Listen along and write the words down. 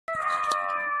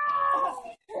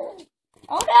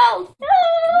Oh no!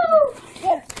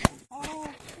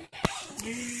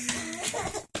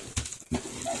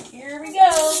 Here we go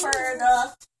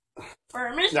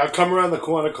for Miss. Now come around the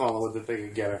corner, Colin, with the thing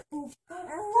and get her.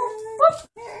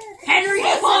 Henry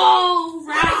Hippo!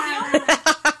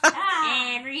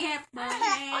 Henry Hippo.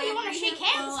 Oh, you want to shake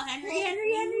hands? Henry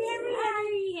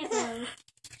Hippo.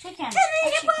 Shake hands.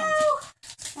 Henry Hippo!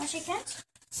 Want to shake hands?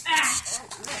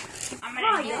 I'm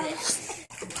gonna do this.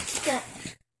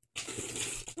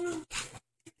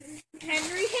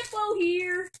 Henry Hippo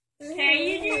here. How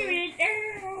you doing?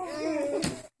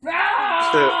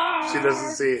 She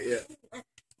doesn't see it yet.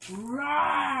 Henry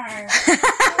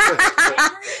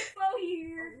Hippo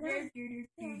here.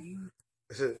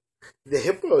 The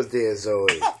hippo's there, Zoe.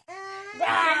 Shake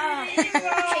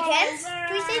hands?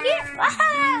 Can we say here?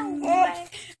 Wow!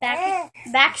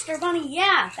 Baxter Bunny,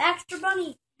 yeah, Baxter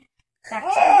Bunny.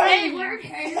 Hey, where's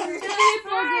Zoe?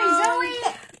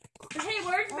 Hey,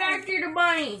 where's Baxter the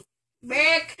Bunny?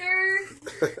 Baxter?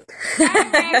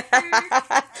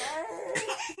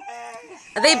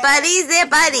 Are they buddies? They're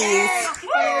buddies.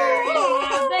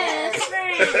 Best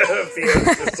friend.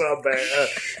 Fiona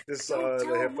just saw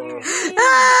the hippo.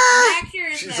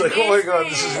 She's like, oh my god,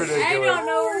 this is ridiculous. I don't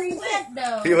know where he went,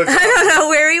 though. I don't know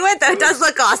where he went, though. It does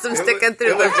look awesome sticking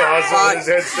through it looks the awesome. His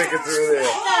head sticking through there.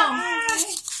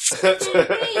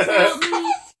 Please help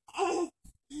me.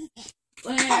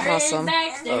 Awesome.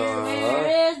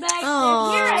 Where is Baxter?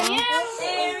 Aww. Here I am.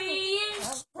 There he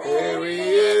is. There he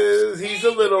is. He's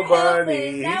a little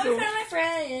bunny. That was one of my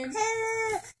friends.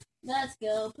 Let's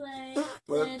go play.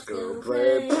 Let's go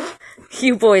play.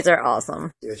 You boys are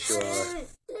awesome. Yes, you are.